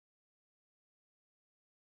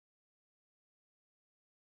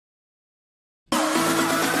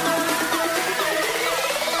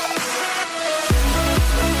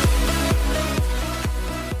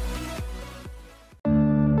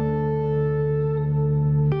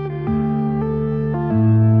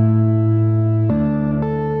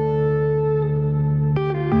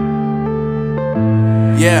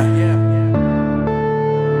Yeah.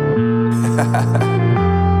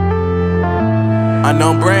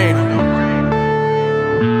 Unknown Brain,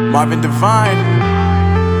 Marvin Divine.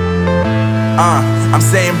 I'm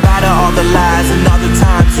saying bye to all the lies and all the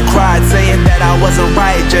times you cried, saying that I wasn't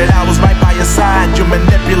right, yet I was right by your side. You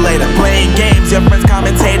manipulator, playing games, your friends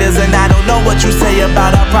commentators, and I don't know what you say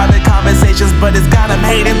about our private conversations, but it's got them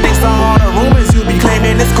hating. Thanks to all the rumors you be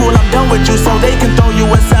claiming. It's cool, I'm done with you, so they can throw you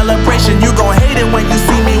a celebration. You gon' hate it when you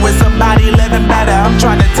see me with somebody living better. I'm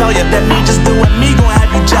trying to tell you that me just doing me gon' have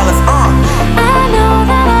you jealous. I know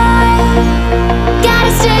that I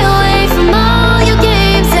gotta stay away from all your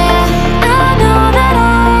games, yeah. I know that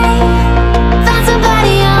I found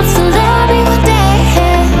somebody else to love me one day,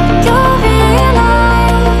 yeah. You'll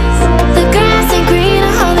realize the grass ain't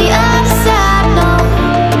greener on the other side, no.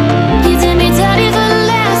 You did me dirty for the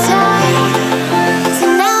last time, so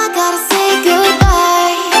now I gotta say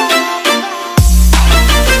goodbye.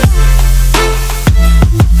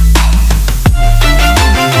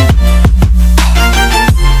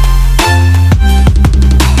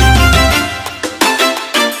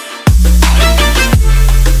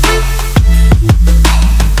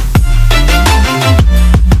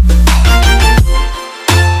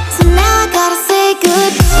 So now I gotta say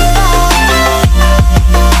goodbye.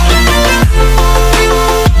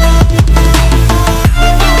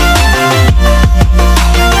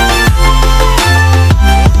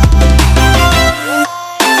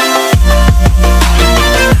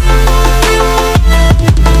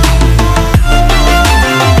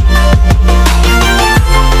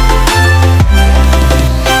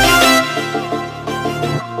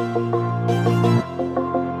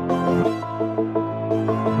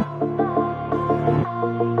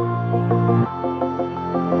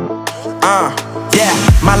 Yeah,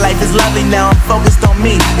 my life is lovely now, I'm focused on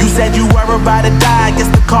me. You said you were about to die, I guess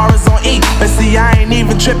the car is on E. But see, I ain't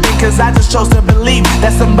even tripping, cause I just chose to believe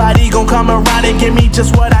that somebody gon' come around and give me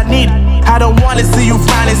just what I need. I don't wanna see you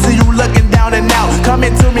frowning, see you